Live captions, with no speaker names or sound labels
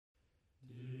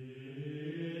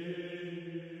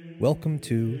Welcome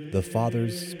to The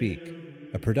Fathers Speak,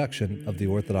 a production of the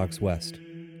Orthodox West.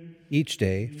 Each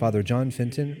day, Father John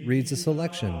Fenton reads a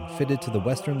selection fitted to the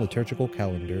Western liturgical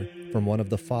calendar from one of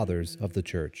the Fathers of the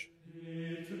Church.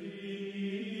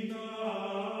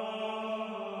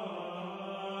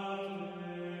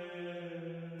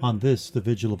 On this, the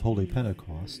Vigil of Holy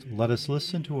Pentecost, let us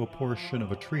listen to a portion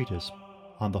of a treatise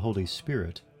on the Holy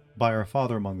Spirit by our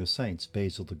Father among the Saints,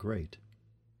 Basil the Great.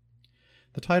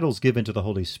 The titles given to the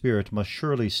Holy Spirit must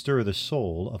surely stir the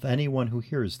soul of anyone who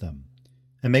hears them,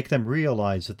 and make them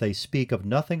realize that they speak of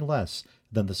nothing less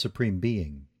than the Supreme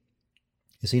Being.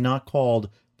 Is he not called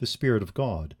the Spirit of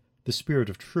God, the Spirit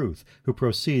of truth, who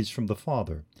proceeds from the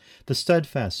Father, the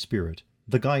steadfast Spirit,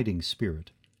 the guiding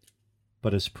Spirit?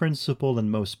 But his principal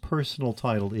and most personal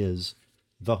title is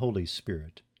the Holy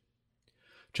Spirit.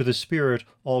 To the Spirit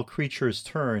all creatures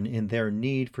turn in their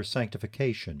need for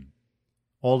sanctification.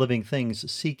 All living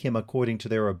things seek him according to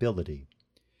their ability.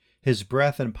 His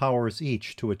breath empowers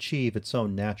each to achieve its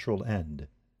own natural end.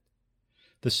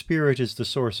 The Spirit is the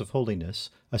source of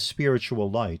holiness, a spiritual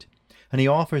light, and he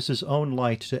offers his own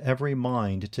light to every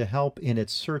mind to help in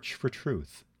its search for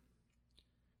truth.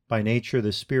 By nature,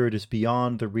 the Spirit is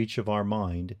beyond the reach of our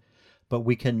mind, but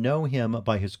we can know him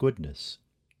by his goodness.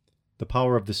 The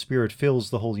power of the Spirit fills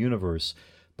the whole universe,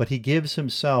 but he gives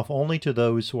himself only to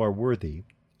those who are worthy,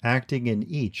 acting in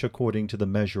each according to the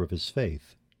measure of his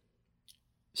faith.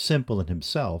 Simple in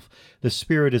himself, the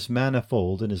Spirit is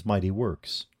manifold in his mighty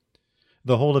works.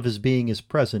 The whole of his being is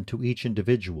present to each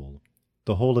individual.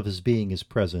 The whole of his being is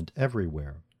present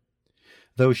everywhere.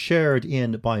 Though shared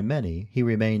in by many, he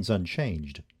remains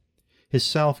unchanged. His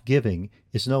self-giving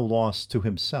is no loss to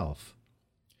himself.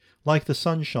 Like the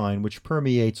sunshine which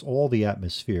permeates all the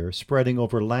atmosphere, spreading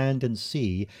over land and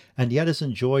sea, and yet is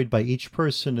enjoyed by each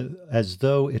person as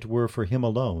though it were for him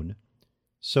alone,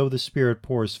 so the Spirit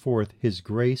pours forth his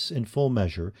grace in full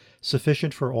measure,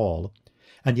 sufficient for all,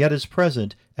 and yet is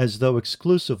present as though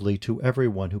exclusively to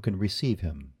everyone who can receive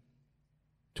him.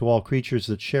 To all creatures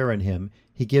that share in him,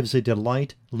 he gives a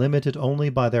delight limited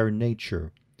only by their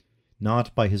nature,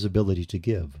 not by his ability to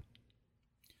give.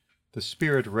 The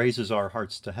Spirit raises our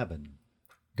hearts to heaven,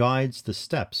 guides the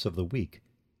steps of the weak,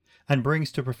 and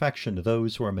brings to perfection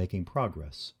those who are making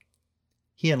progress.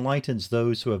 He enlightens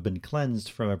those who have been cleansed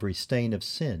from every stain of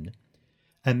sin,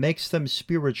 and makes them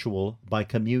spiritual by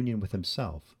communion with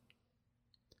himself.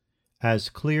 As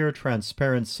clear,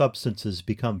 transparent substances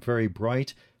become very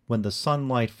bright when the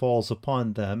sunlight falls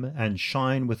upon them and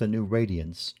shine with a new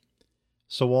radiance,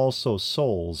 so also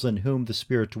souls in whom the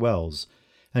Spirit dwells,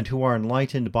 and who are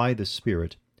enlightened by the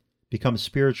Spirit, become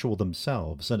spiritual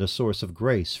themselves and a source of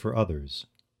grace for others.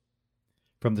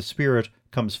 From the Spirit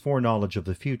comes foreknowledge of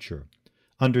the future,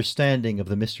 understanding of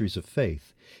the mysteries of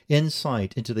faith,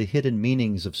 insight into the hidden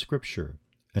meanings of Scripture,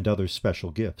 and other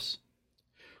special gifts.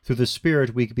 Through the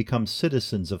Spirit we become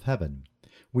citizens of heaven.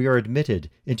 We are admitted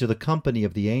into the company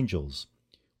of the angels.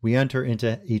 We enter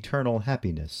into eternal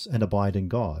happiness and abide in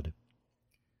God.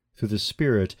 Through the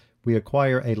Spirit we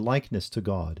acquire a likeness to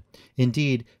God.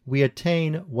 Indeed, we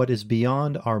attain what is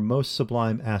beyond our most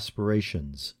sublime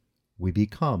aspirations. We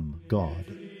become God.